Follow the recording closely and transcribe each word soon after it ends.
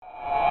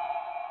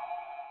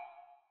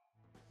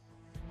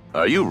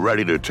Are you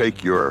ready to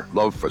take your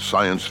love for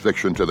science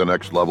fiction to the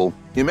next level?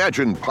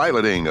 Imagine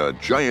piloting a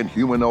giant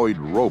humanoid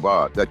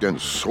robot that can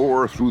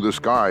soar through the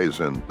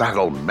skies and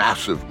battle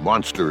massive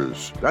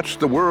monsters. That's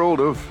the world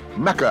of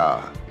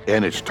mecha.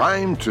 And it's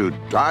time to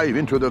dive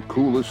into the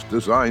coolest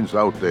designs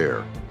out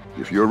there.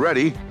 If you're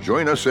ready,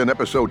 join us in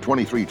episode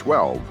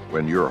 2312,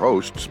 when your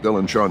hosts, Bill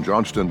and Sean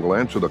Johnston, will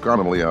answer the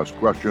commonly asked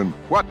question,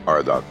 what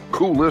are the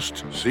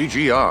coolest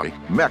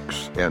CGI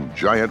mechs and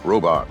giant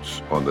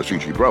robots? On the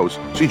CGBros,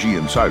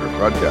 CGInsider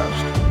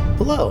Podcast.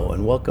 Hello,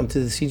 and welcome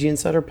to the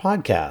CGInsider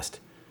Podcast.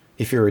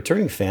 If you're a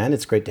returning fan,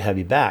 it's great to have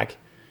you back.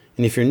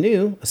 And if you're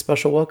new, a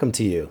special welcome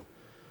to you.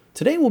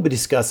 Today we'll be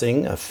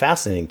discussing a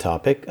fascinating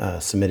topic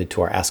submitted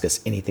to our Ask Us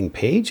Anything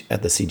page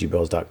at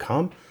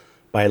TheCGBros.com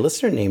by a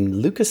listener named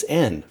Lucas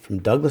N. from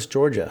Douglas,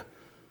 Georgia.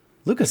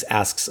 Lucas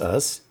asks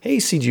us, hey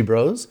CG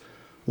Bros,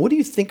 what do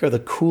you think are the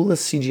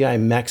coolest CGI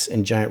mechs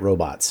and giant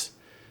robots?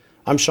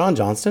 I'm Sean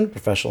Johnston,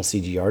 professional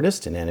CG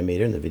artist and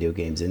animator in the video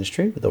games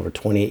industry with over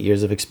 28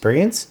 years of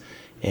experience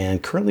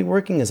and currently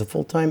working as a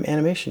full-time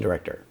animation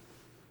director.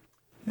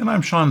 And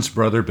I'm Sean's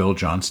brother, Bill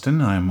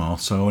Johnston. I'm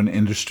also an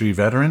industry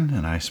veteran,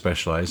 and I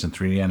specialize in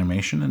 3D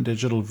animation and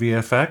digital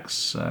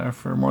VFX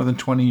for more than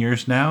 20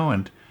 years now,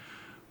 and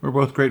we're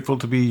both grateful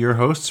to be your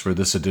hosts for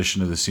this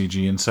edition of the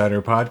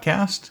CGInsider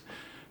Podcast.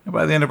 And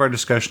by the end of our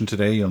discussion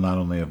today, you'll not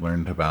only have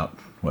learned about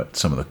what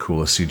some of the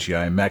coolest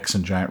CGI mechs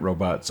and giant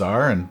robots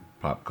are in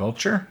pop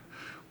culture,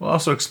 we'll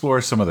also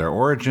explore some of their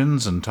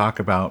origins and talk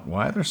about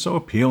why they're so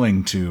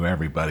appealing to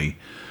everybody,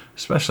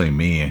 especially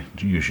me,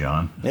 you,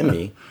 Sean. And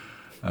me.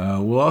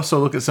 We'll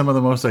also look at some of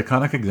the most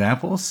iconic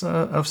examples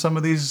of some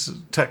of these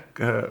tech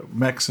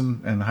mechs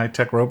and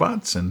high-tech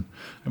robots. And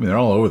I mean, they're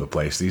all over the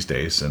place these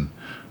days. And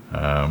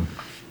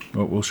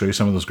we'll show you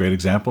some of those great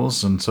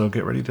examples, and so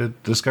get ready to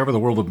discover the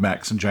world of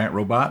mechs and giant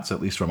robots, at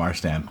least from our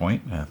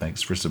standpoint.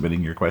 Thanks for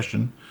submitting your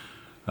question,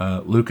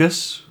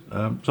 Lucas.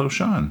 So,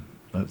 Sean,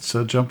 let's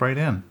jump right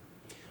in.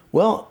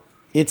 Well,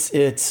 it's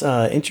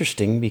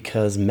interesting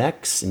because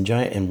mechs and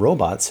giant and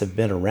robots have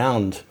been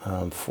around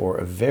for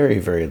a very,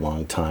 very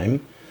long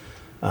time.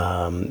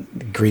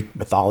 Greek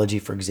mythology,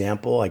 for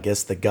example, I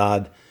guess the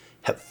god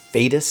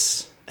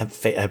Hephaestus.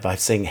 If I'm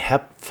saying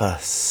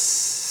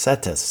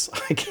Hephaestus,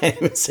 I can't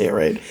even say it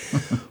right.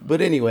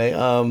 But anyway,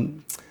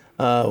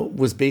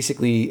 was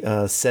basically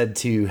said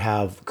to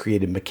have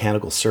created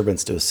mechanical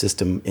servants to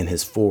assist him in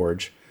his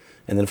forge.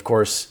 And then, of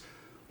course,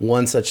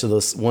 one such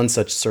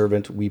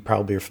servant we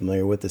probably are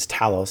familiar with is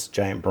Talos,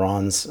 giant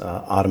bronze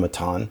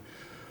automaton.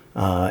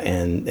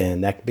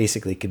 And that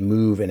basically could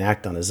move and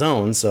act on his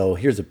own. So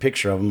here's a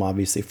picture of him,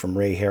 obviously, from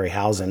Ray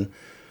Harryhausen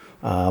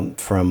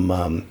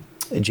from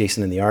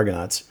Jason and the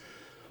Argonauts.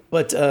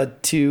 But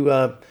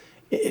to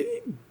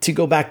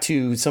go back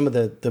to some of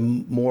the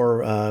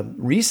more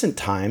recent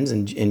times,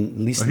 and at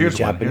least in the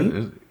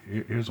Japanese.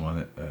 Here's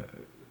one.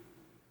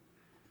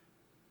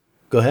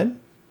 Go ahead.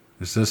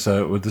 Is this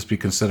would this be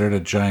considered a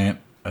giant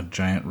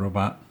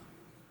robot?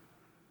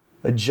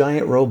 A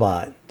giant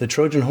robot, the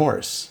Trojan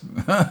horse.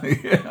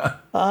 Yeah.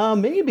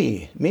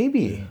 Maybe.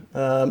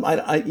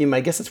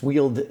 I guess it's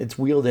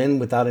wheeled in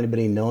without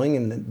anybody knowing,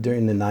 and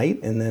during the night,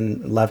 and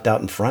then left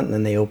out in front, and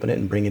then they open it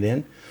and bring it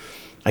in.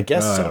 I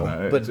guess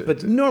so,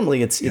 but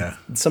normally it's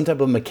some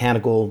type of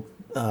mechanical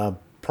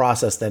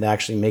process that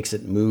actually makes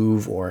it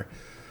move or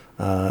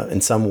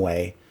in some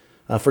way.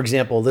 For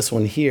example, this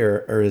one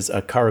here is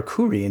a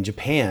karakuri in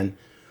Japan.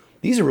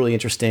 These are really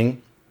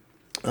interesting.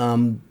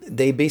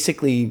 They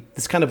basically,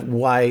 it's kind of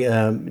why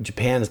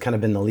Japan has kind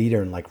of been the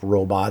leader in like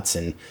robots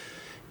and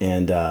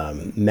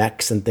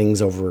mechs and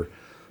things over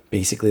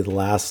basically the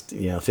last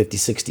 50,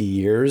 60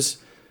 years.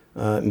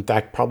 In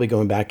fact, probably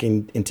going back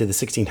into the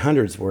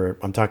 1600s, where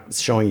I'm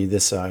showing you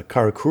this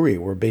karakuri,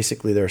 where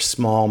basically they're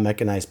small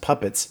mechanized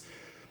puppets.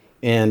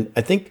 And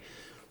I think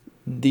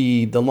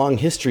the long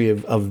history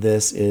of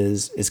this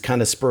is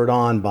kind of spurred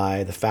on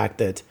by the fact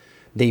that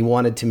they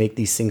wanted to make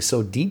these things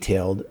so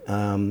detailed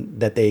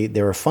that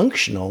they were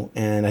functional.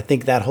 And I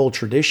think that whole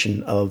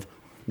tradition of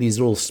these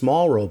little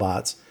small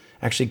robots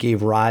actually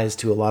gave rise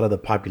to a lot of the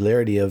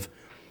popularity of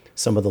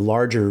some of the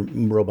larger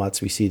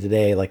robots we see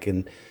today, like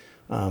in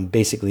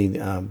basically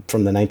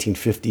from the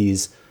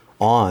 1950s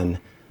on.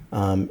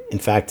 In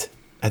fact,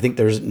 I think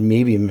there's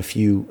maybe a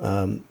few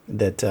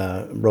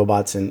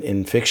robots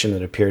in fiction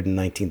that appeared in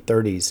the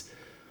 1930s,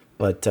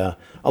 but a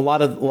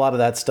lot of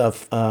that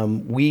stuff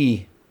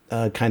we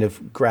kind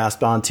of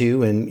grasped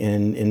onto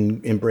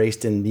and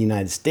embraced in the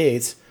United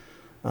States.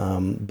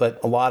 But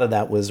a lot of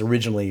that was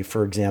originally,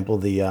 for example,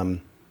 the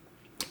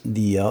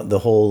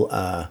whole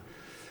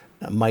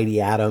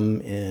Mighty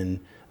Atom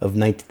of the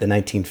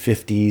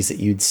 1950s that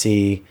you'd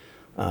see,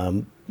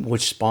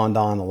 which spawned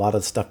on a lot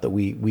of the stuff that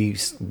we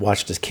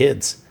watched as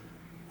kids.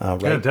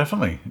 Right? Yeah,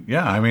 definitely.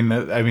 Yeah, I mean,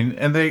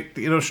 and they,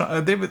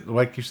 they've,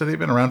 like you said, they've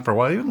been around for a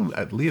while. Even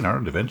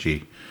Leonardo da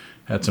Vinci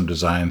had some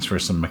designs for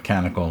some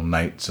mechanical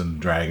knights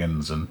and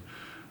dragons and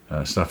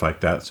stuff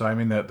like that. So I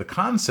mean, the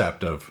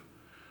concept of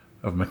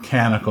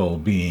mechanical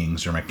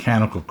beings or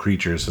mechanical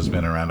creatures has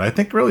been around. I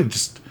think really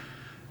just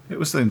It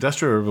was the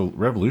Industrial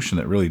Revolution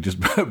that really just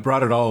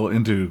brought it all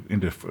into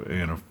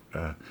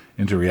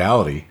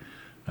reality,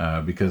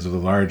 because of the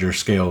larger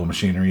scale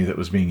machinery that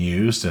was being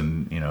used,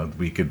 and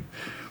we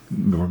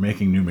were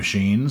making new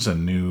machines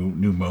and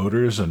new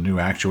motors and new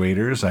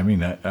actuators. I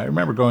mean, I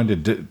remember going to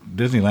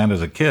Disneyland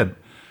as a kid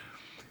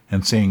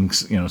and seeing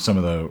some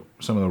of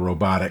the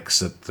robotics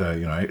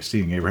that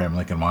seeing Abraham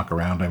Lincoln walk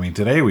around. I mean,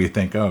 today we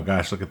think, oh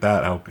gosh, look at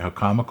that, how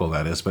comical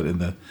that is. But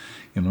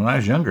when I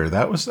was younger,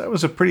 that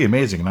was a pretty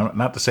amazing.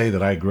 Not to say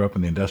that I grew up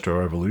in the Industrial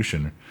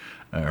Revolution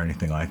or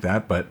anything like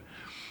that, but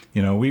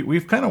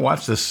we've kind of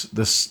watched the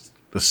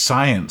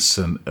science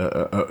and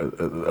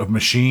of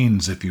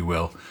machines, if you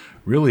will,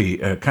 really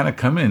kind of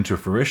come into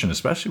fruition,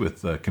 especially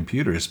with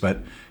computers. But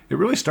it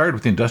really started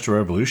with the Industrial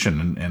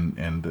Revolution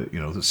and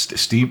the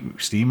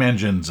steam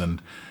engines.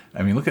 And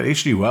I mean, look at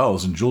H.G.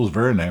 Wells and Jules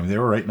Verne. I mean, they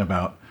were writing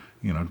about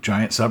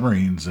giant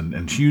submarines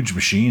and huge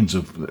machines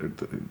of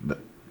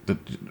that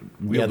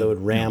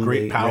would ram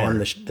great power.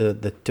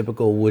 The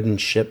typical wooden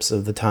ships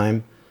of the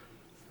time.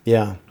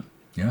 Yeah.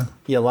 A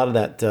lot of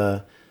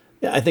that.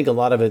 I think a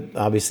lot of it,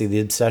 obviously,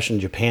 the obsession in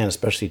Japan,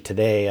 especially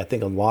today. I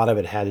think a lot of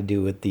it had to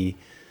do with the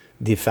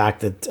fact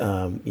that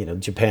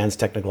Japan's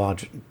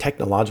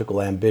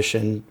technological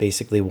ambition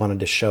basically wanted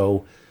to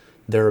show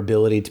their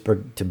ability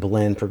to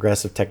blend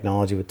progressive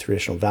technology with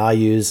traditional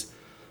values.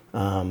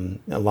 A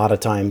lot of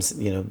times,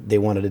 they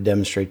wanted to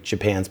demonstrate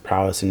Japan's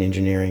prowess in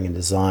engineering and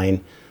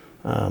design.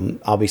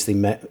 Obviously,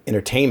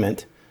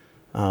 entertainment,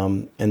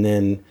 and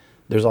then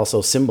there's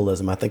also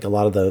symbolism. I think a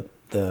lot of the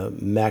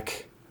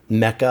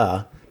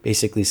mecha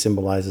basically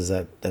symbolizes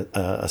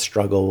a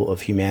struggle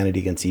of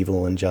humanity against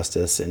evil and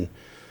injustice, and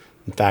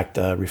in fact,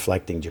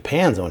 reflecting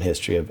Japan's own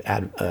history of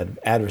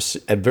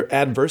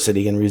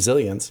adversity and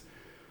resilience.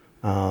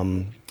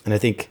 And I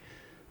think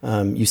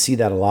you see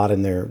that a lot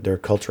in their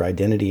culture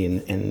identity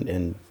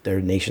and their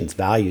nation's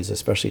values,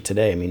 especially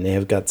today. I mean, they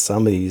have got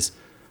some of these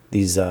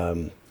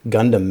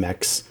Gundam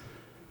mechs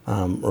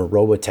or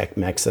Robotech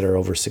mechs that are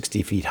over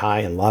 60 feet high,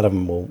 and a lot of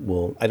them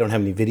will. I don't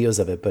have any videos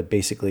of it, but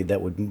basically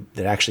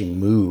that actually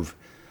move.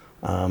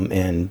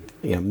 And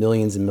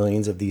millions and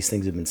millions of these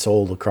things have been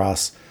sold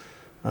across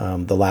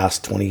the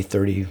last 20,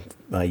 30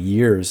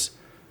 years.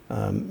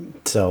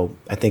 So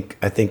I think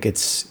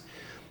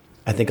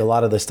a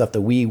lot of the stuff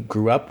that we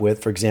grew up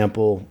with, for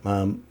example,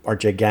 our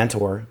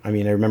Gigantor. I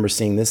mean, I remember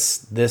seeing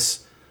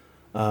this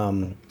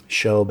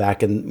show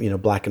back in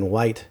black and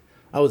white.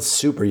 I was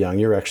super young.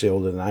 You're actually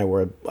older than I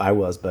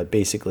was, but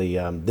basically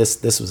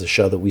this was a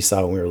show that we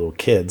saw when we were little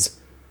kids.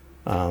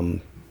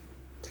 And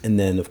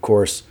then of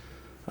course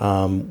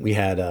we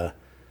had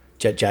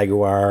Jet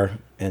Jaguar,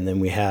 and then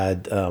we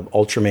had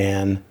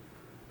Ultraman.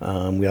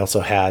 We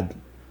also had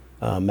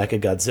Mecha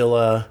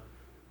Godzilla.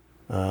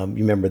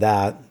 You remember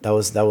that? That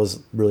was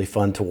really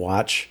fun to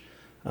watch.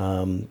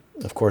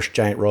 Of course,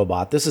 Giant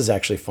Robot. This is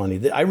actually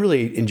funny. I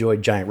really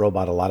enjoyed Giant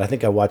Robot a lot. I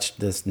think I watched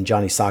this in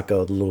Johnny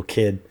Sacco, the little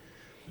kid,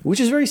 which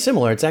is very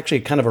similar. It's actually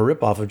kind of a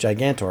ripoff of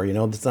Gigantor.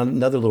 It's not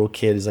another little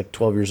kid. He's like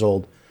 12 years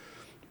old.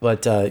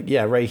 But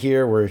right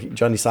here where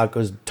Johnny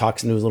Sacco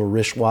talks into his little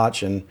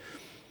wristwatch, and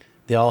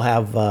they all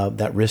have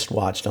that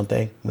wristwatch, don't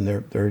they? When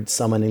they're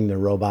summoning their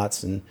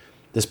robots, and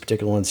this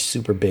particular one's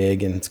super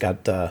big, and it's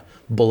got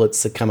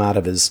bullets that come out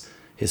of his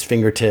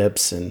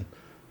fingertips. And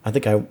I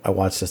think I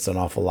watched this an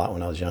awful lot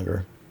when I was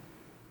younger.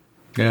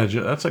 Yeah,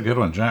 that's a good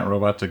one. Giant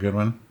Robot's a good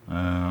one.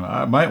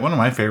 One of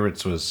my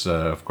favorites was,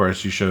 of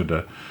course, you showed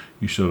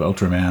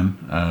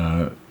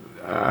Ultraman.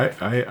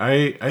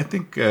 I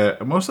think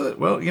most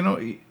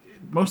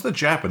of the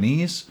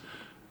Japanese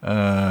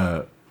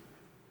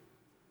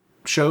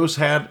shows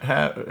had.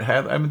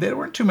 I mean, there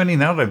weren't too many.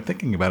 Now that I'm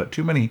thinking about it,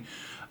 too many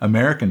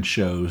American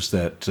shows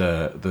that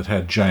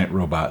had giant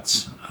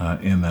robots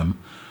in them.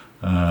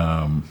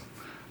 I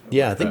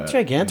think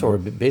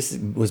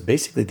Gigantor was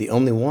basically the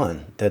only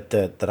one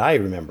that I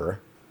remember.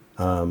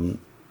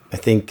 I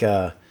think,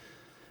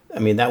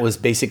 that was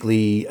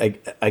basically, I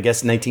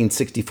guess,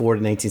 1964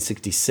 to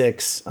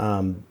 1966.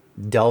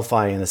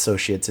 Delphi and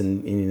Associates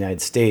in the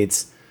United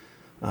States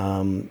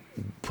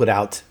put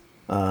out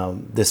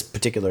this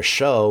particular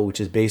show,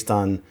 which is based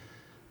on,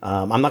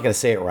 I'm not going to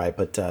say it right,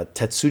 but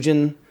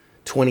Tetsujin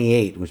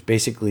 28, which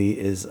basically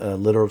is a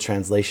literal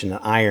translation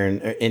of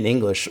in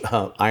English,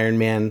 Iron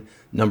Man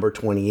number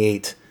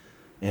 28.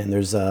 And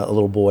there's a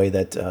little boy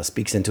that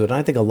speaks into it. And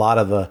I think a lot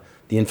of the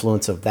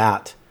influence of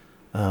that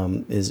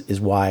is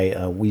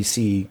why we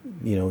see,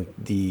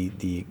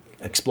 the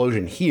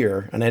explosion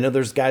here. And I know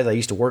there's guys I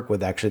used to work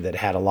with actually that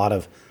had a lot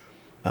of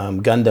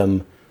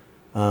Gundam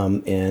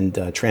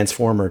and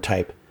Transformer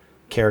type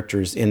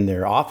characters in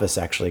their office,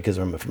 actually, because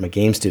from a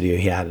game studio.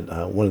 He had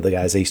one of the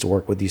guys I used to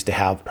work with used to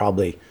have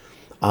probably,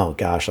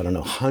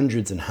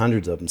 hundreds and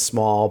hundreds of them,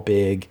 small,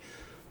 big,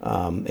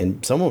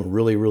 and some of them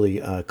really,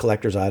 really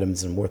collector's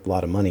items and worth a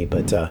lot of money.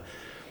 But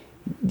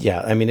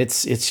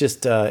it's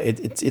just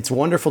it's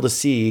wonderful to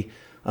see,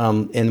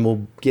 and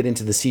we'll get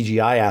into the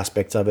CGI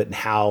aspects of it and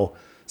how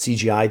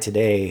CGI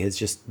today has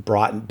just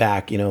brought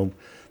back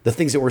the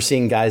things that we're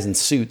seeing guys in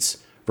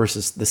suits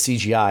versus the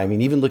CGI. I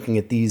mean, even looking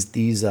at these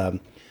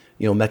Mecha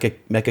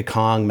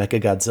Kong,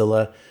 Mecha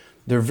Godzilla,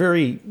 they're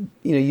very,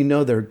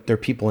 they're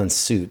people in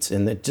suits,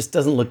 and it just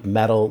doesn't look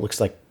metal. It looks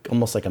like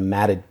almost like a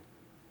matted,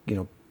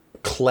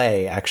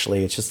 clay.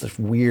 Actually, it's just this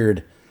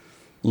weird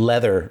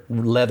leather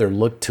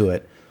look to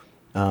it.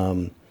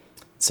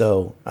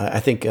 So I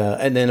think,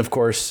 and then of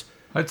course,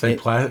 I'd say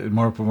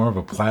more of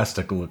a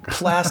plastic look.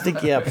 Plastic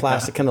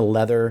kind of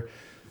leather.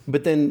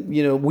 But then,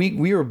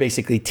 we were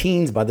basically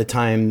teens by the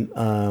time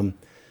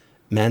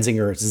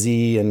Manzinger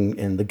Z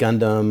and the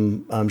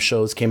Gundam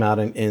shows came out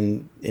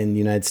in the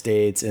United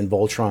States, and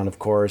Voltron, of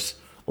course.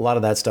 A lot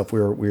of that stuff, we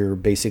were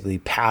basically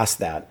past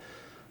that.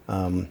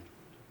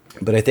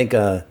 But I think,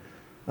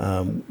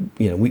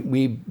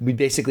 we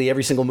basically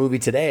every single movie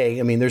today.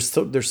 I mean,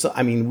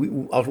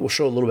 we'll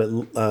show a little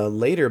bit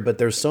later, but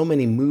there's so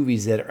many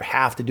movies that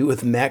have to do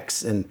with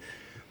mechs and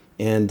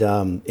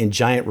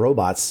giant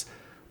robots.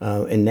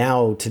 And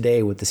now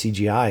today with the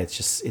CGI,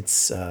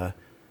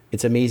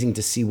 it's amazing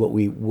to see what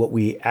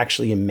we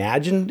actually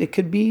imagined it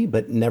could be,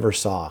 but never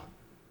saw.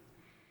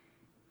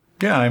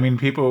 Yeah, I mean,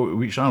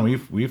 Sean,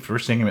 we've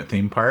first seen them at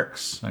theme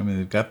parks. I mean,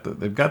 they've got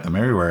them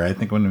everywhere. I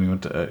think when we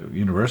went to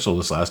Universal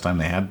this last time,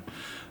 they had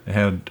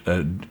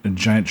a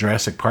giant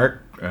Jurassic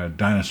Park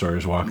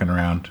dinosaurs walking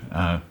around.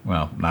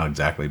 Well, not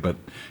exactly, but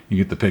you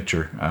get the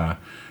picture.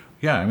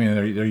 Yeah, I mean,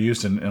 they're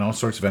used in all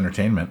sorts of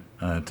entertainment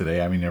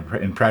today. I mean,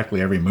 in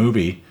practically every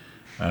movie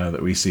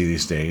that we see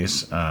these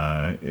days.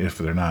 If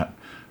they're not,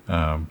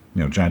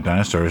 giant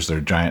dinosaurs,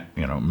 they're giant,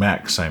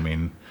 mechs. I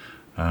mean,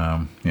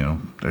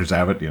 there's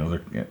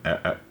they're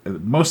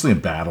mostly in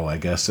battle, I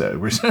guess.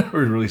 We're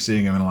really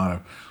seeing them in a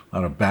lot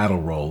of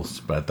battle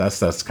roles, but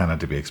that's kind of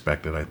to be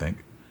expected, I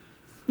think.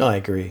 No, I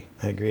agree.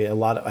 I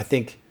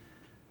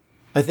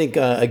think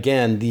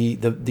again,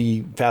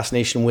 the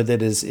fascination with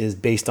it is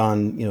based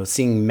on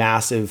seeing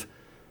massive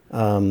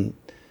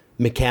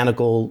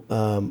mechanical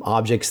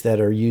objects that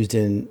are used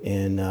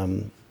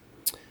in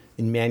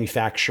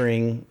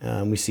manufacturing.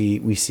 We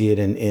see it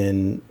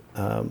in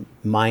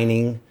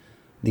mining.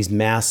 These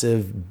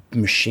massive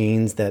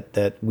machines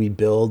that we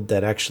build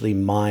that actually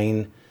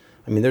mine.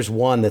 I mean, there's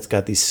one that's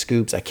got these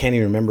scoops. I can't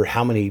even remember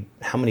how many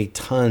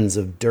tons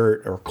of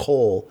dirt or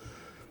coal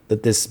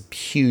that this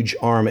huge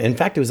arm. In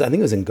fact, I think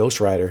it was in Ghost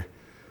Rider.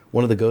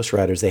 One of the Ghost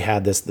Riders, they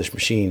had this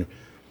machine,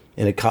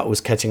 and it was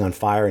catching on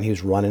fire, and he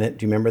was running it.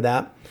 Do you remember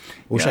that? I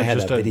wish I had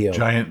that video.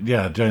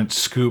 Giant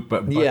scoop,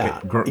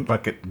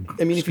 bucket.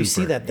 I mean, if you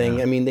see that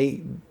thing, I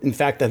mean, in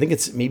fact, I think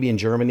it's maybe in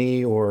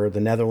Germany or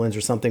the Netherlands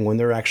or something, when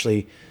they're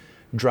actually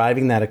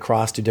driving that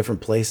across to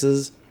different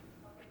places,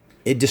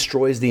 it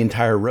destroys the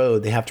entire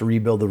road. They have to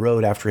rebuild the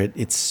road after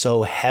it's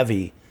so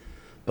heavy.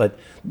 But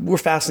we're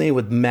fascinated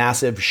with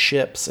massive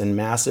ships and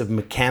massive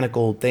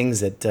mechanical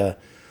things that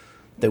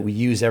we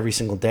use every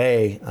single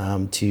day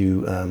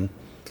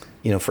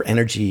for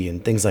energy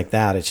and things like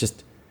that. It's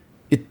just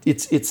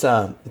it's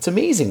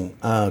amazing.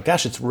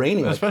 Gosh, it's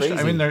raining. Especially, like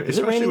crazy. I mean,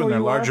 especially when they're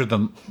larger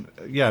than.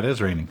 Yeah, it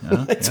is raining.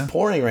 It's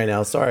pouring right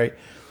now. Sorry.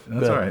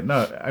 That's all right.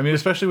 No, I mean,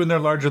 especially when they're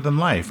larger than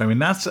life. I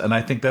mean,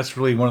 I think that's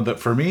really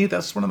for me,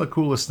 that's one of the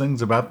coolest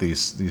things about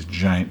these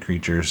giant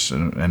creatures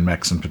and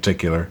mechs in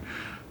particular,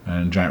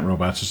 and giant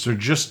robots, is they're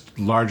just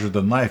larger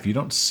than life. You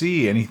don't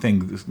see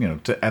anything,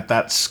 at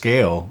that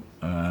scale.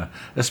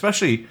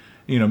 Especially,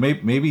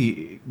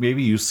 maybe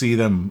you see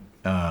them,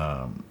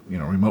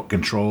 remote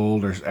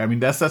controlled, or I mean,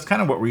 that's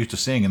kind of what we're used to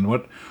seeing. And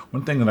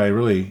one thing that I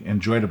really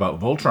enjoyed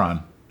about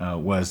Voltron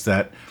was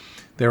that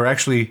they were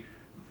actually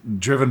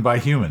driven by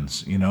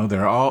humans.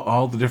 They're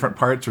all the different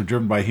parts were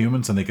driven by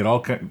humans, and they could all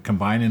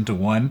combine into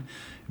one,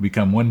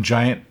 become one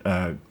giant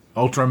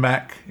ultra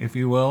mech, if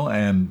you will.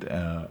 And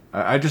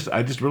I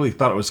just really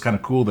thought it was kind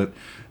of cool that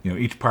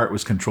each part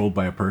was controlled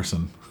by a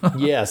person.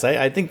 Yes,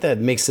 I think that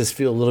makes us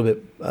feel a little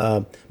bit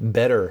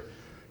better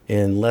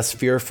and less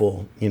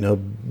fearful,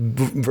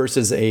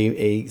 versus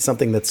a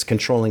something that's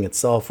controlling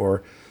itself,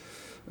 or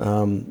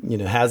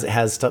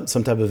has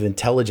some type of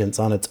intelligence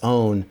on its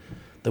own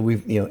that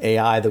we've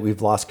AI that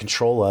we've lost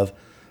control of.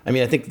 I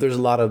mean, I think there's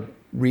a lot of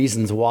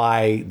reasons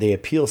why they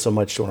appeal so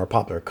much to our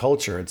popular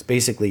culture. It's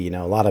basically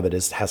a lot of it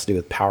has to do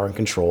with power and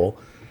control,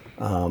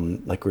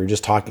 like we were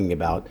just talking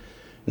about.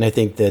 And I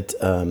think that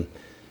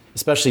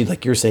especially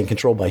like you're saying,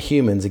 controlled by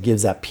humans, it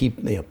gives that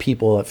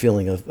people that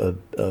feeling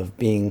of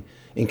being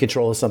in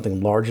control of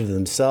something larger than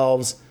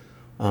themselves.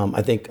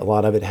 I think a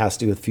lot of it has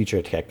to do with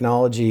future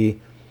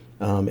technology.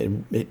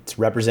 It's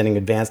representing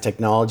advanced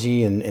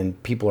technology,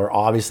 and people are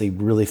obviously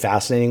really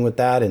fascinating with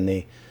that, and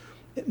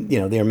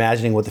they're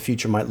imagining what the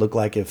future might look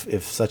like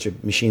if such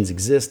machines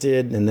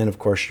existed. And then of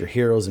course your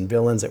heroes and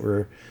villains that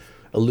we're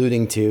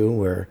alluding to,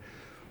 where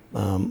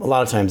a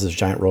lot of times those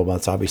giant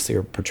robots obviously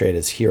are portrayed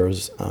as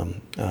heroes,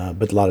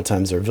 but a lot of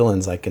times they're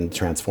villains. Like in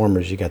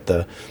Transformers, you got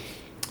the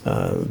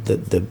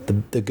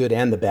good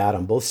and the bad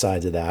on both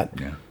sides of that.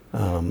 Yeah,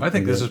 I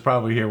think this is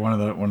probably here one of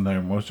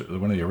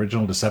the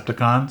original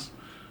Decepticons.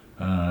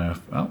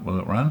 Will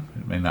it run?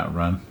 It may not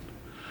run.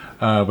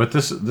 But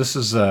this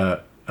is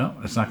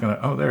it's not gonna.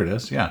 Oh, there it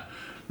is. Yeah,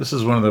 this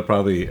is one of the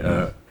probably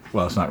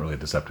well, it's not really a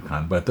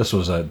Decepticon, but this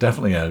was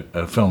definitely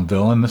a film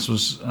villain. This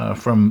was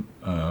from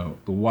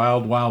the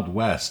Wild Wild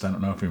West. I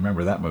don't know if you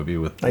remember that movie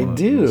with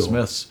Will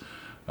Smith's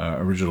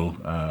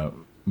original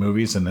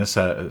movies, and this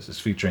is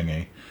featuring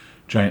a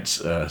giant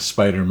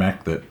spider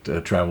mech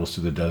that travels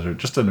through the desert.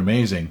 Just an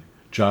amazing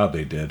job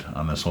they did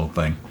on this whole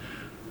thing.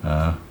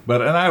 And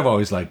I've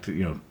always liked,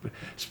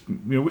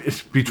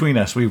 it's between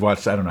us, we've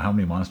watched I don't know how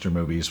many monster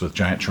movies with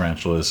giant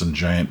tarantulas and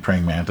giant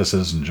praying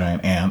mantises and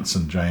giant ants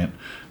and giant,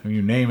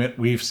 you name it,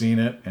 we've seen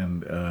it.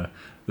 And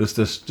this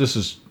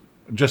is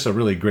just a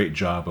really great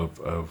job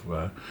of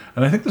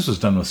and I think this was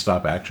done with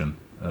stop action.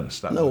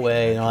 No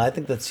way. No, I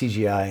think that's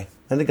CGI.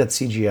 I think that's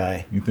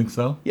CGI. You think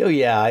so? Oh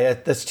yeah,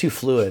 that's too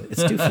fluid.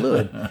 It's too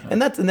fluid,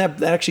 and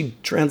that actually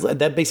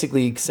that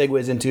basically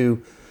segues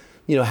into,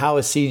 how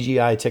has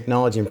CGI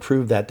technology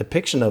improved that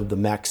depiction of the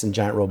mechs and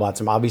giant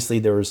robots? And obviously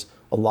there was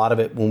a lot of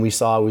it when we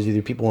saw it was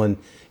either people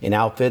in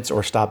outfits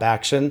or stop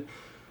action,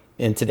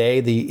 and today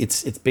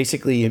it's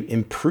basically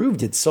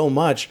improved it so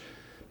much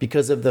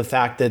because of the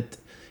fact that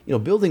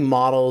building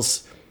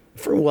models.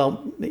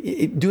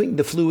 Doing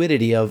the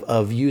fluidity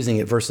of using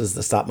it versus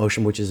the stop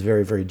motion, which is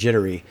very, very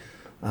jittery.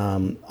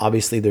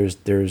 Obviously,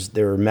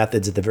 there are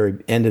methods at the very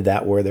end of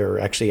that where they're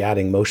actually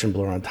adding motion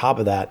blur on top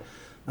of that,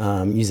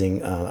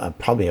 using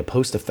probably a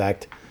post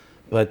effect.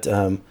 But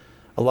a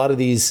lot of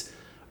these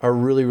are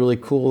really, really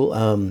cool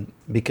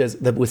because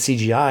with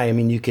CGI, I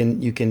mean, you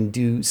can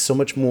do so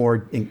much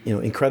more,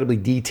 incredibly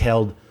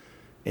detailed,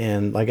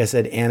 and like I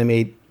said,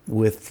 animate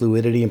with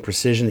fluidity and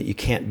precision that you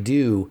can't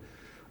do.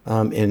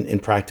 In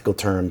practical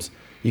terms,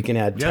 you can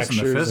add textures.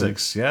 And the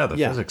physics,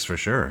 physics for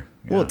sure.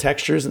 Yeah. Well,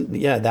 textures,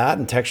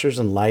 and textures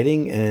and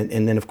lighting,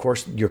 and then of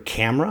course your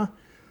camera.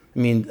 I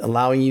mean,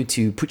 allowing you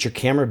to put your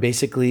camera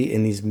basically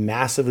in these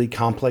massively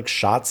complex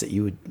shots that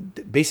you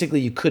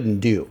couldn't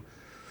do.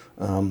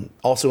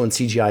 Also in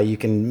CGI,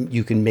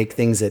 you can make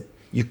things that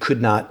you could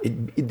not.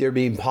 They'd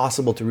be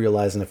impossible to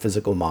realize in a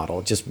physical model.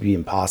 It'd just be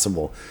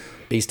impossible,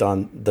 based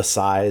on the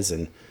size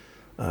and.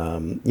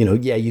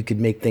 You could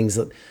make things.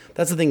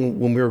 That's the thing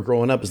when we were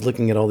growing up, is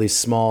looking at all these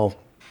small,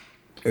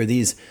 or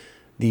these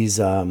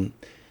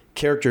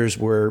characters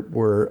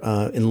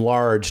were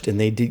enlarged, and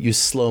they did use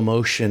slow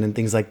motion and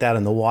things like that,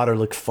 and the water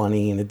looked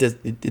funny,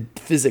 and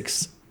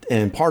physics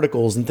and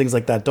particles and things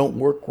like that don't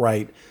work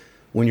right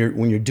when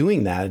you're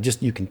doing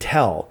that. You can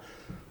tell.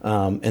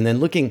 And then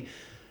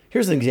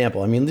here's an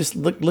example. I mean, just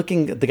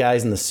looking at the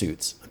guys in the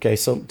suits. Okay,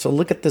 so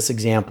look at this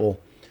example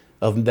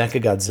of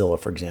Mechagodzilla,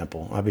 for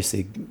example.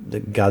 Obviously, the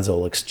Godzilla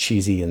looks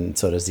cheesy, and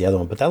so does the other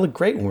one. But that looked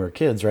great when we were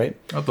kids, right?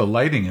 Oh, the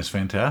lighting is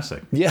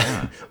fantastic.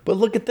 Yeah. But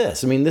look at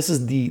this. I mean, this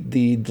is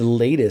the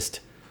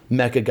latest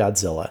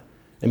Mechagodzilla.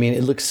 I mean,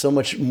 it looks so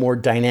much more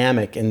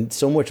dynamic and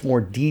so much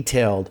more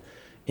detailed,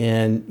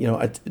 and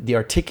the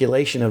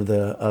articulation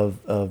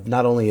of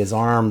not only his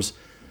arms,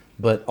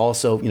 but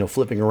also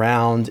flipping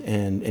around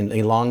and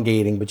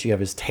elongating. But you have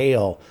his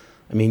tail.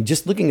 I mean,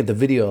 just looking at the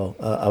video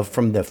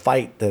from the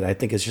fight, that I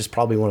think is just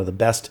probably one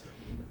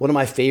of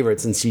my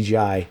favorites in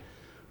CGI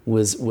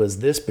was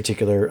this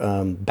particular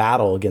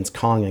battle against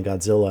Kong and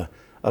Godzilla.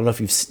 I don't know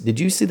if did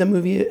you see the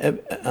movie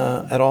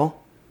at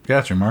all? Yeah,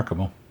 it's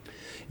remarkable.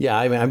 Yeah,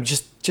 I mean, I'm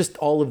just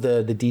all of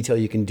the detail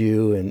you can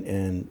do,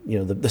 and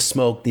the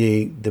smoke,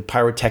 the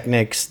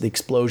pyrotechnics, the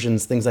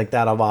explosions, things like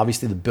that. Of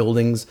obviously the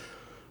buildings,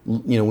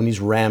 when he's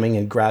ramming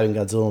and grabbing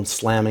Godzilla and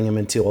slamming him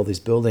into all these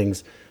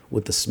buildings.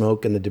 With the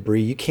smoke and the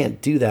debris, you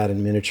can't do that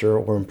in miniature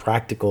or in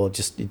practical. It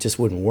just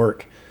wouldn't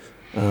work.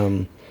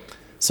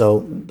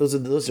 So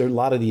those are a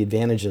lot of the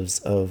advantages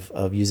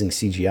of using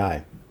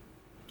CGI.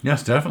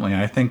 Yes, definitely.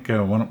 I think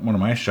one of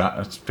my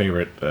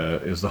favorite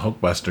is the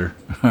Hulkbuster.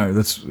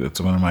 That's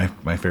one of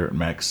my favorite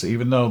mechs.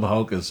 Even though the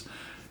Hulk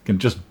can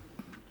just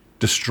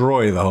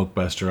destroy the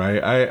Hulkbuster,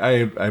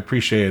 I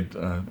appreciated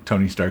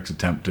Tony Stark's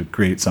attempt to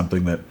create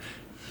something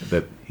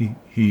that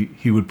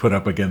he would put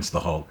up against the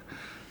Hulk.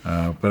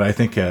 But I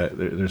think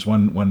there's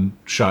one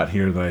shot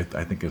here that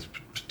I think is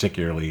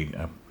particularly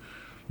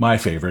my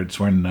favorite. It's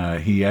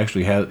when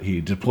he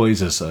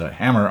deploys his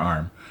hammer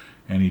arm,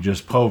 and he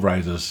just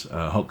pulverizes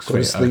Hulk's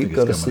face.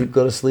 Go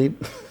to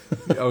sleep.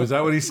 Oh, is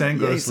that what he's saying?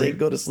 Go to sleep.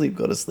 Go to sleep.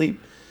 Go to sleep.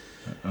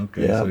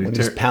 Okay. Yeah, so when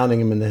he's pounding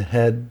him in the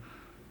head.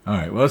 All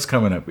right. Well, it's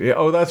coming up. Yeah,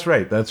 oh, that's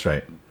right. Well, I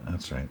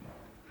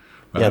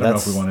don't know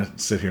if we want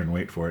to sit here and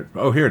wait for it.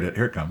 Oh, here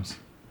it comes.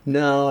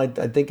 No, I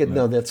think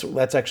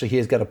that's actually, he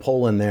has got a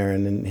pole in there,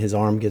 and then his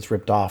arm gets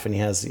ripped off, and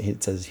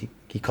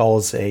he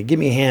calls give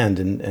me a hand,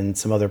 and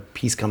some other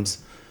piece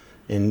comes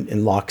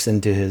and locks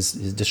into his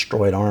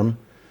destroyed arm.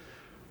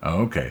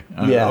 Oh, okay.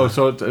 Yeah.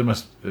 So it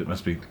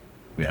must be.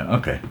 Yeah.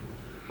 Okay.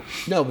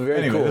 No, but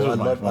very cool.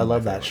 I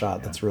love that shot.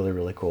 Yeah. That's really,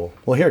 really cool.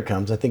 Well, here it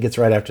comes. I think it's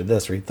right after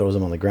this where he throws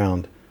him on the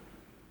ground.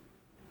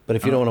 But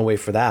if you don't want to wait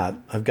for that,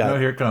 I've got. No,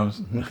 here it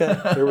comes. Okay.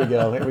 Here we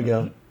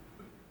go.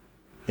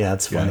 Yeah,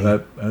 it's funny. Yeah,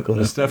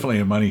 that's definitely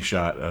a money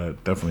shot.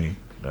 Definitely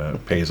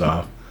pays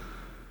off.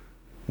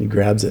 He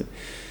grabs it.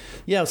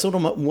 Yeah, so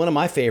one of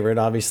my favorite,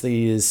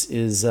 obviously,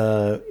 is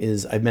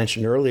I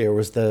mentioned earlier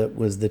was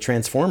the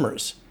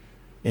Transformers.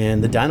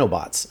 and the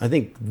Dinobots. I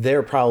think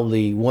they're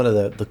probably one of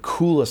the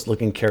coolest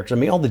looking characters. I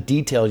mean, all the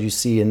details you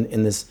see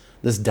in this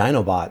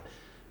Dinobot,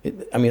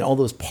 all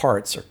those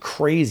parts are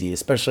crazy,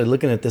 especially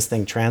looking at this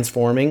thing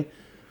transforming.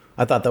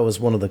 I thought that was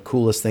one of the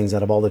coolest things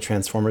out of all the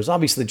Transformers.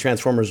 Obviously, the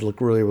Transformers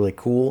look really, really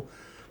cool,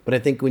 but I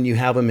think when you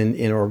have them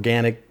in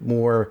organic,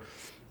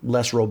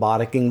 less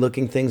robotic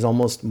looking things,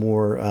 almost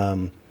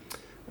more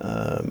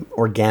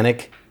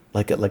organic,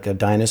 like a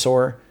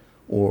dinosaur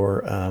or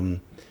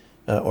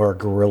a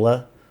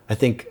gorilla, I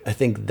think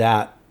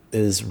that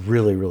is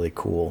really, really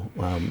cool.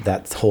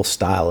 That whole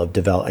style of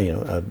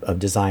of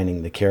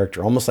designing the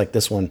character, almost like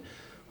this one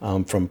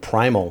from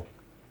Primal.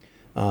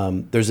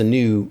 There's a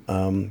new,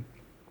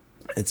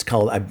 it's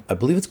called, I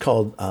believe it's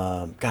called,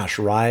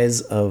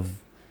 Rise of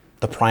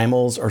the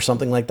Primals or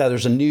something like that.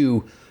 There's a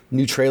new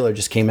trailer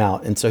just came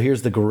out, and so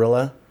here's the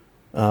gorilla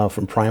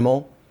from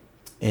Primal,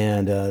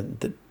 and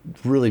the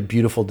really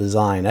beautiful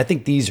design. I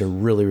think these are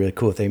really, really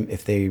cool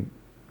if they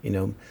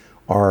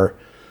are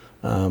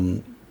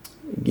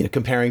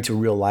comparing to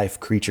real life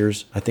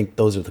creatures. I think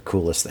those are the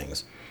coolest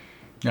things.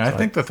 Yeah, I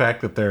think the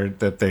fact that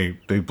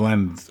they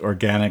blend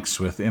organics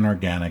with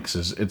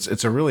inorganics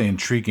it's a really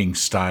intriguing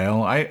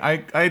style.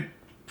 I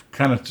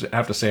kind of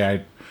have to say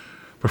I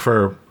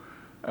prefer.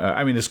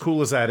 As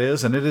cool as that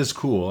is, and it is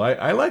cool.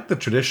 I like the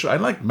traditional. I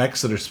like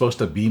mechs that are supposed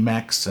to be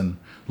mechs and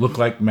look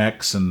like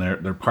mechs, and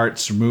their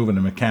parts move in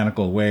a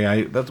mechanical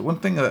way. That's one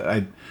thing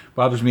that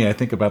bothers me. I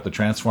think about the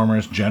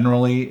Transformers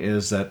generally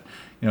is that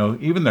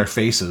even their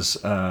faces.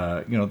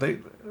 Why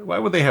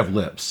would they have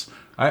lips?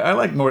 I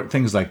like more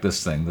things like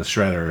this thing, the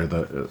shredder,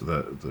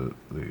 the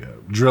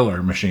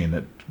driller machine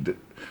that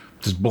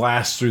just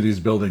blasts through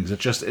these buildings.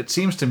 It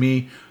seems to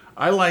me.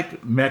 I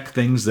like mech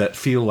things that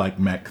feel like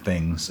mech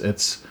things.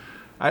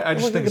 I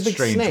just think it's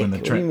strange snake. When the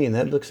What do you mean?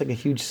 That looks like a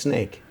huge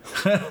snake.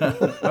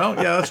 Well,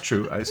 yeah, that's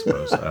true, I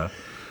suppose.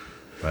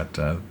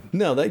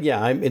 No,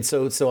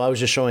 so I was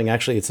just showing.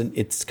 Actually,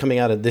 it's coming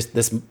out of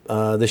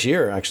this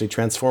year. Actually,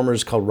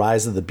 Transformers called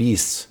Rise of the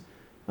Beasts,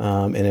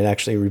 and it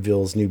actually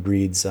reveals new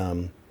breeds,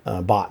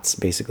 bots,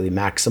 basically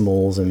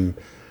Maximals and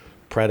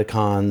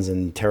Predacons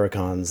and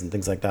Terracons and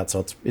things like that.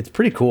 So it's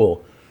pretty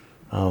cool.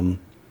 So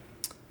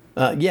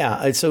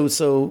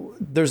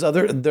there's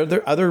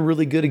other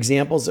really good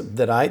examples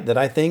that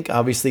I think.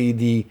 Obviously,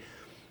 the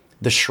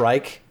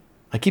Shrike.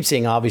 I keep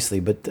saying obviously,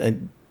 but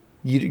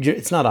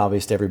it's not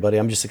obvious to everybody.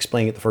 I'm just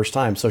explaining it the first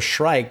time. So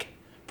Shrike,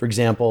 for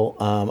example,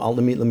 let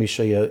me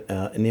show you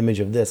an image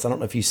of this. I don't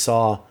know if you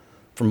saw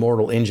from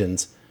Mortal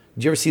Engines.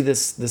 Did you ever see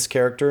this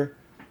character?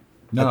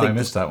 No, I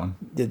missed that one.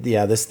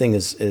 Yeah, this thing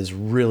is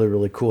really,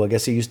 really cool. I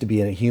guess he used to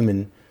be a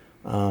human,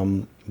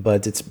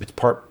 but it's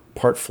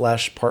part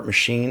flesh, part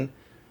machine.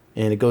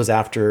 And it goes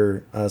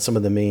after some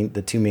of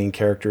the two main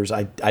characters.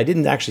 I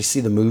didn't actually see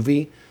the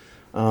movie.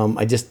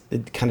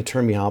 It kind of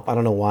turned me off. I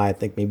don't know why. I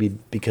think maybe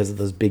because of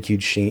those big,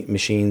 huge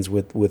machines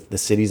with the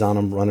cities on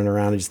them running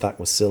around. I just thought it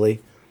was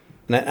silly.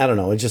 And I don't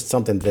know. It's just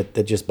something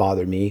that just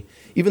bothered me.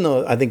 Even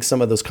though I think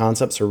some of those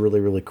concepts are really,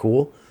 really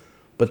cool,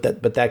 but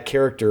that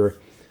character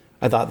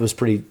I thought was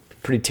pretty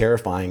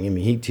terrifying. I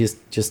mean,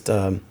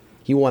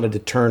 he wanted to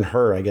turn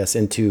her, I guess,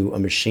 into a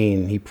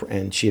machine.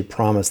 And she had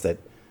promised that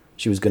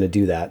she was going to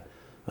do that.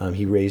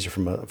 He raised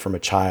her from a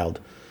child,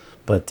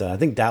 but I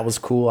think that was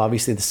cool.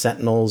 Obviously, the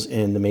Sentinels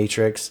in the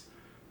Matrix.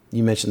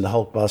 You mentioned the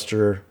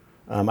Hulkbuster.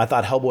 I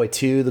thought Hellboy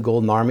 2, the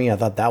Golden Army. I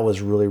thought that was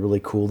really,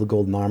 really cool. The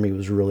Golden Army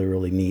was really,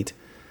 really neat.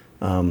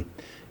 And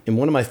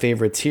one of my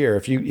favorites here,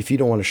 if you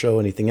don't want to show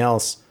anything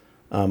else,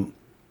 I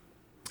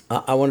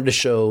wanted to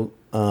show.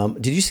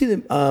 Did you see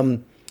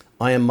the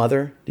I Am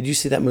Mother? Did you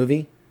see that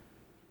movie?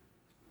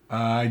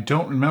 I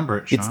don't remember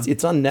it, Sean.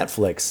 It's on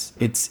Netflix.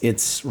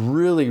 It's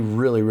really,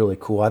 really, really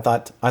cool. I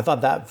thought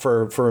that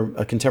for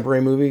a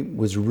contemporary movie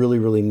was really,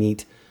 really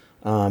neat.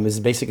 It's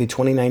basically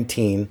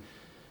 2019.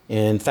 And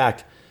in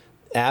fact,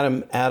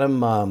 Adam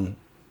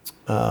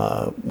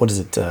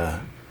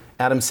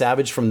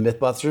Savage from the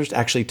Mythbusters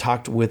actually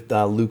talked with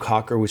Luke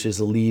Hawker, which is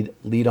the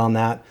lead on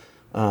that.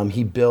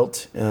 He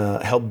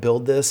helped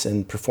build this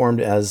and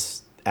performed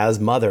as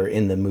Mother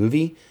in the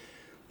movie.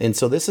 And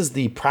so this is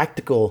the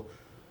practical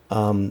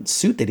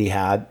suit that he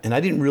had, and I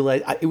didn't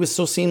realize it was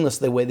so seamless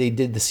the way they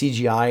did the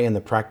CGI and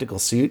the practical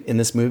suit in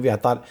this movie. I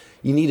thought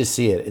you need to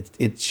see it.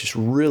 It's just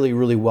really,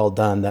 really well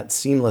done. That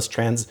seamless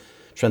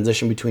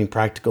transition between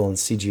practical and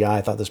CGI.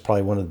 I thought this is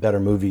probably one of the better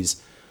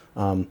movies.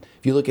 If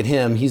you look at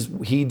him,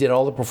 he did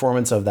all the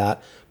performance of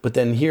that, but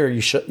then here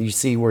you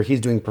see where he's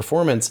doing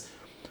performance,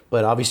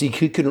 but obviously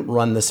he couldn't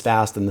run this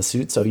fast in the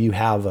suit, so you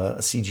have a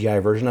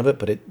CGI version of it,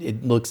 but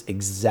it looks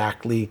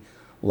exactly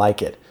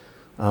like it.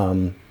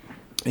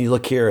 You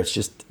look here, it's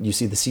just, you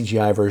see the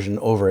CGI version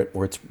over it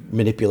where it's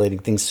manipulating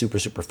things super,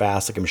 super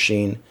fast like a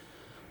machine.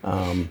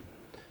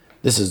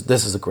 This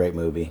is a great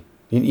movie.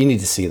 You need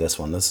to see this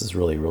one. This is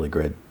really, really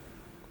good.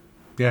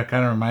 Yeah, it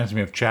kind of reminds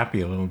me of Chappie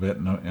a little bit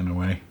in a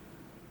way.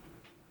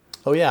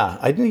 Oh yeah,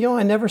 I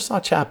never saw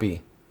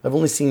Chappie. I've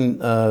only seen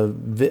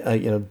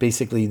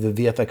basically the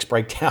VFX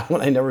breakdown.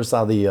 I never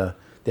saw the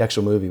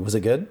actual movie. Was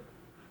it good?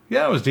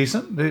 Yeah, it was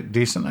decent.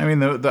 Decent. I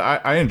mean,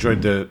 I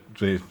enjoyed the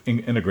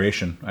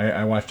integration.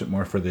 I watched it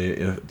more for the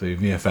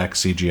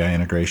VFX CGI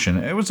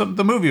integration. It was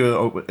the movie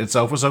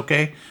itself was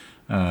okay,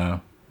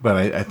 but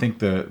I think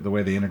the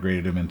way they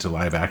integrated him into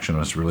live action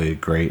was really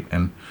great.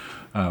 And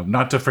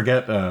not to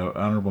forget,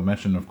 honorable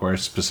mention, of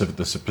course,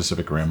 the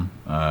Pacific Rim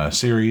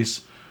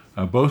series.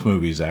 Both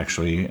movies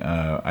actually,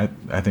 I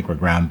think were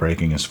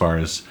groundbreaking as far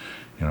as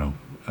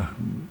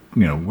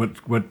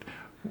what.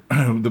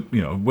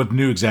 With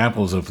new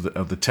examples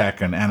of the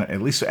tech and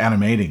at least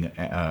animating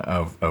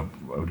of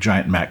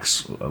giant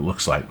mechs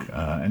looks like,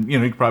 and you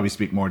could probably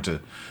speak more to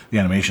the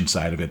animation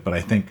side of it, but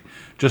I think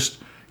just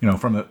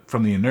from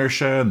the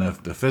inertia and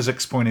the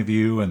physics point of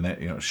view, and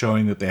that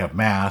showing that they have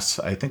mass,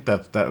 I think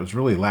that was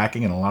really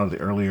lacking in a lot of the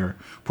earlier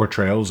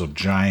portrayals of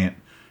giant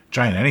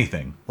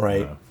anything.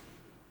 Right.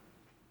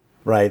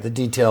 Right. The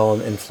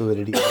detail and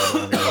fluidity of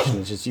animation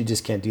is just, you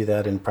just can't do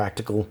that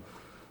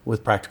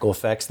with practical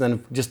effects. And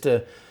then just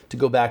to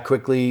go back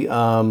quickly,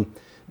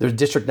 there's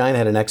District 9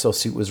 had an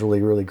exosuit, was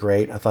really, really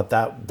great. I thought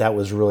that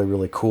was really,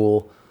 really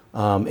cool.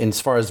 And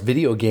as far as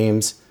video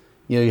games,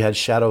 you had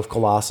Shadow of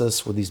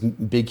Colossus with these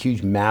big,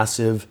 huge,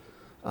 massive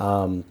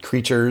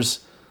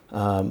creatures.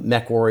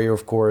 Mech Warrior,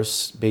 of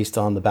course, based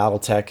on the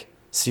BattleTech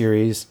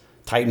series.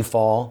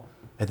 Titanfall,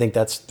 I think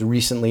that's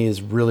recently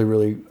is really,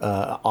 really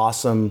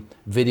awesome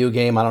video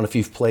game. I don't know if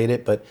you've played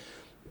it, but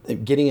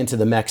getting into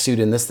the mech suit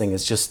in this thing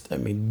is just,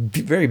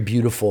 very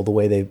beautiful the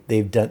way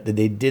they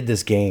did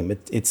this game.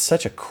 It's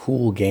such a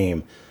cool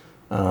game.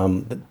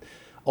 But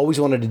always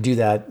wanted to do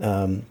that.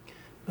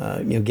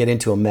 Get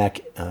into a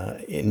mech.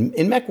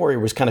 In Mech Warrior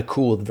was kind of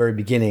cool at the very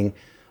beginning.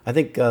 I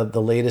think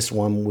the latest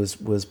one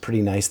was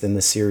pretty nice in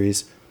the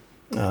series.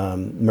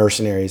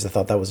 Mercenaries, I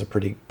thought that was a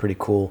pretty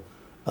cool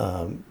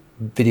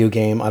video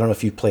game. I don't know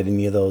if you've played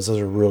any of those. Those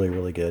are really,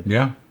 really good.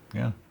 Yeah.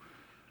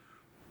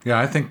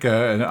 I think.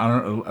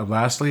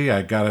 Lastly,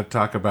 I got to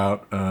talk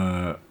about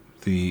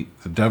the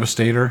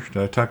Devastator.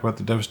 Did I talk about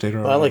the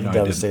Devastator? I like the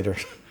Devastator.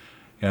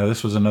 Yeah,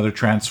 this was another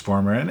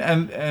Transformer,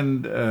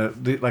 and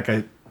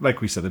like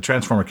we said, the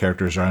Transformer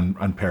characters are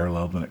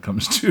unparalleled when it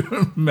comes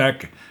to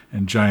mech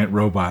and giant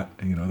robot.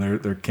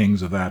 They're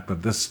kings of that.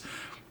 But this,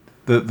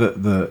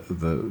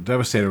 the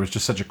Devastator was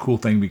just such a cool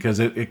thing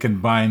because it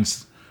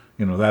combines,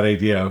 that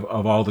idea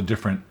of all the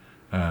different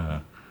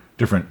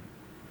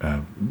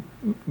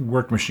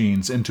work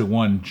machines into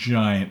one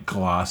giant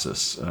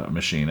Colossus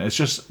machine. It's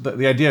just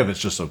the idea of it's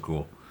just so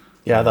cool.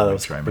 Yeah, I thought it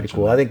was pretty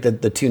cool. I think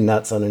that the two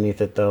nuts underneath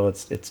it, though,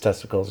 its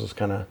testicles, was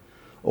kind of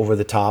over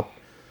the top,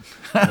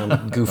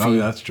 goofy. Oh,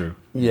 that's true.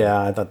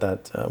 Yeah, I thought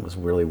that was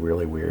really,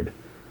 really weird.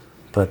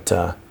 But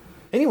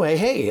anyway,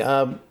 hey,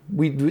 I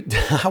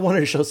wanted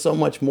to show so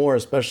much more,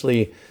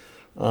 especially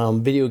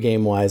video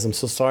game wise. I'm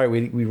so sorry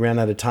we ran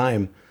out of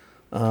time.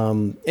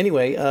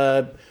 Anyway,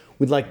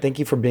 we'd like to thank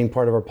you for being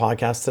part of our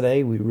podcast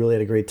today. We really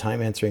had a great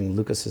time answering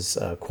Lucas's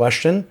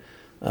question.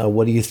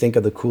 What do you think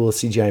of the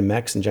coolest CGI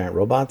mechs and giant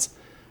robots?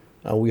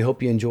 We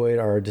hope you enjoyed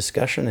our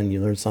discussion and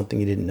you learned something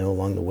you didn't know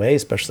along the way,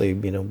 especially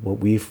what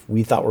we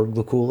thought were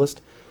the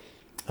coolest.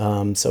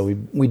 So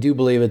we do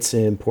believe it's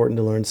important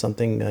to learn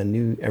something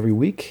new every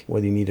week,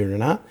 whether you need it or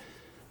not.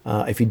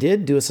 If you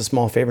did, do us a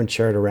small favor and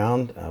share it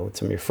around with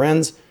some of your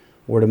friends.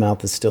 Word of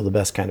mouth is still the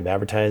best kind of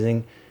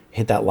advertising.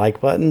 Hit that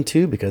like button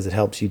too, because it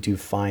helps you to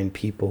find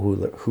people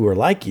who are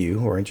like you,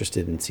 who are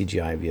interested in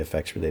CGI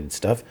VFX related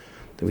stuff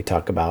that we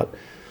talk about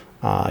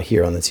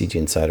here on the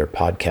CGInsider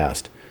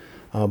Podcast.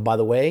 By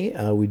the way,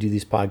 we do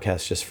these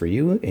podcasts just for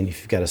you, and if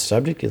you've got a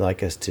subject you'd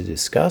like us to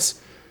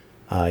discuss,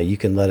 you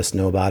can let us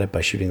know about it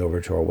by shooting over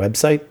to our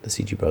website,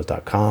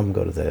 TheCGBros.com,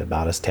 go to the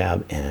About Us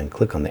tab, and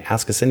click on the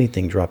Ask Us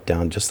Anything drop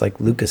down, just like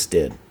Lucas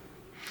did.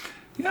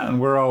 Yeah,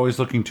 and we're always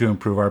looking to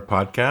improve our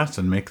podcasts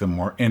and make them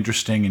more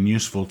interesting and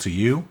useful to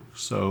you.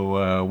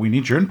 So we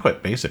need your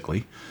input,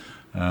 basically.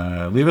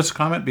 Leave us a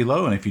comment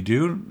below, and if you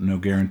do, no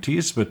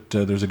guarantees, but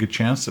there's a good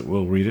chance that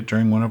we'll read it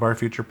during one of our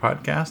future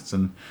podcasts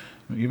and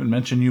even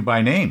mention you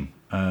by name.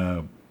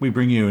 We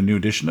bring you a new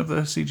edition of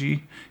the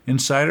CG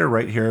Insider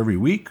right here every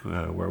week,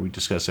 where we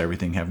discuss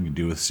everything having to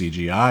do with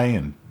CGI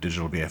and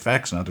digital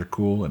VFX and other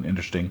cool and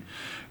interesting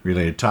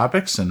related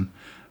topics. And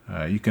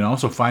you can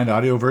also find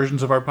audio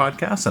versions of our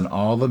podcasts on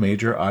all the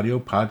major audio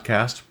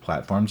podcast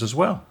platforms as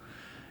well.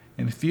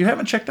 And if you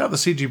haven't checked out the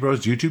CGBros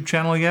YouTube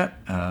channel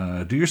yet,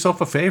 do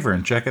yourself a favor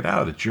and check it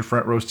out. It's your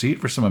front row seat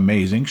for some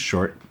amazing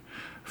short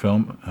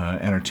film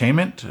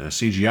entertainment,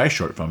 CGI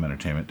short film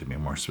entertainment to be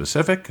more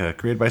specific,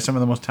 created by some of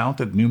the most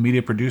talented new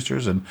media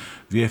producers and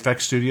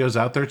VFX studios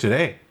out there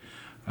today.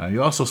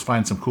 You'll also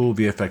find some cool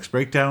VFX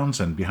breakdowns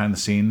and behind the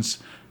scenes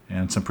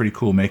and some pretty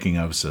cool making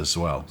ofs as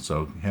well.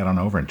 So head on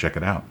over and check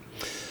it out.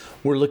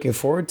 We're looking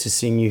forward to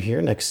seeing you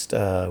here next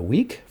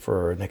week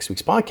for next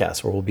week's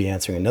podcast, where we'll be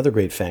answering another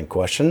great fan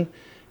question.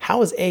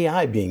 How is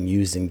AI being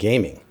used in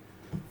gaming?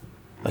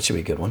 That should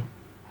be a good one.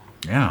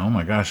 Yeah, oh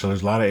my gosh, so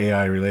there's a lot of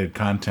AI-related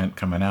content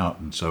coming out,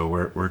 and so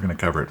we're going to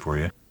cover it for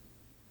you.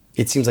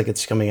 It seems like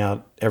it's coming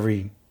out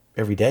every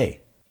day.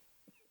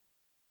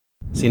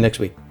 See you next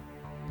week.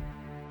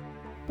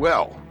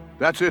 Well,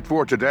 That's it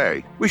for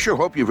today. We sure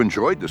hope you've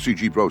enjoyed the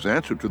CG Bros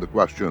answer to the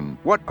question,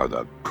 what are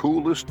the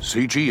coolest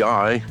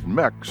CGI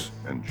mechs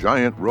and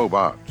giant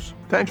robots?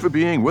 Thanks for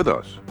being with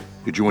us.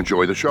 Did you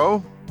enjoy the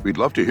show? We'd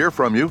love to hear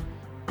from you.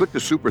 Click the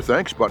Super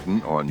Thanks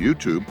button on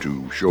YouTube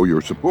to show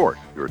your support.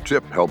 Your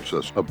tip helps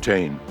us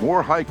obtain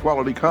more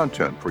high-quality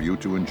content for you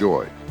to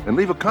enjoy. And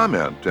leave a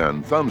comment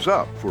and thumbs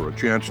up for a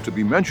chance to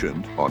be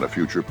mentioned on a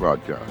future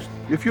podcast.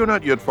 If you're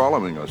not yet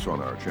following us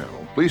on our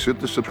channel, please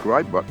hit the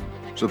subscribe button.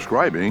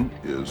 Subscribing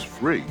is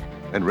free.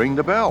 And ring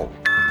the bell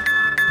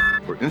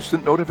for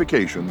instant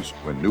notifications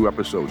when new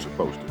episodes are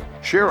posted.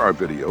 Share our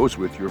videos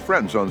with your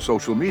friends on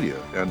social media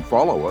and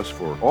follow us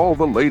for all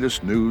the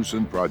latest news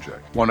and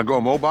projects. Want to go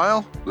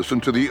mobile?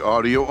 Listen to the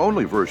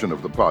audio-only version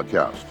of the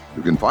podcast.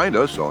 You can find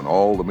us on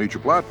all the major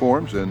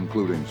platforms,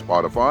 including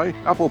Spotify,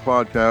 Apple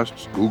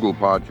Podcasts, Google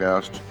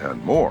Podcasts,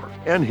 and more.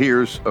 And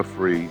here's a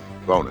free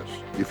bonus.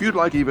 If you'd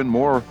like even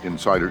more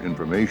insider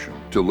information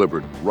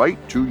delivered right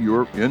to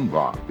your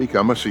inbox,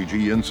 become a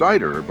CG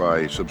Insider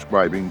by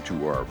subscribing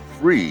to our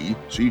free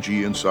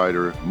CG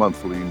Insider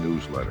monthly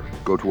newsletter.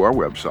 Go to our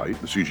website,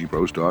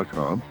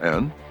 TheCGBros.com,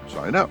 and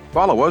sign up.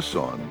 Follow us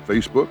on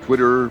Facebook,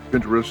 Twitter,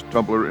 Pinterest,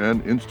 Tumblr,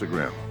 and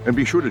Instagram. And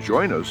be sure to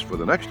join us for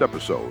the next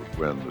episode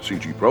when the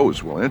CG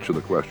Bros will answer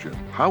the question,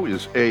 how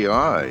is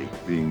AI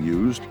being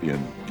used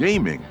in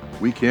gaming?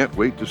 We can't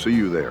wait to see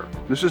you there.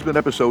 This has been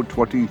episode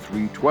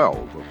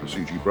 2312 of the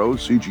CG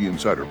Bros CG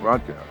Insider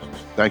Podcast.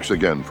 Thanks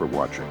again for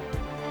watching.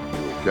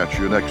 We'll catch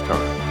you next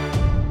time.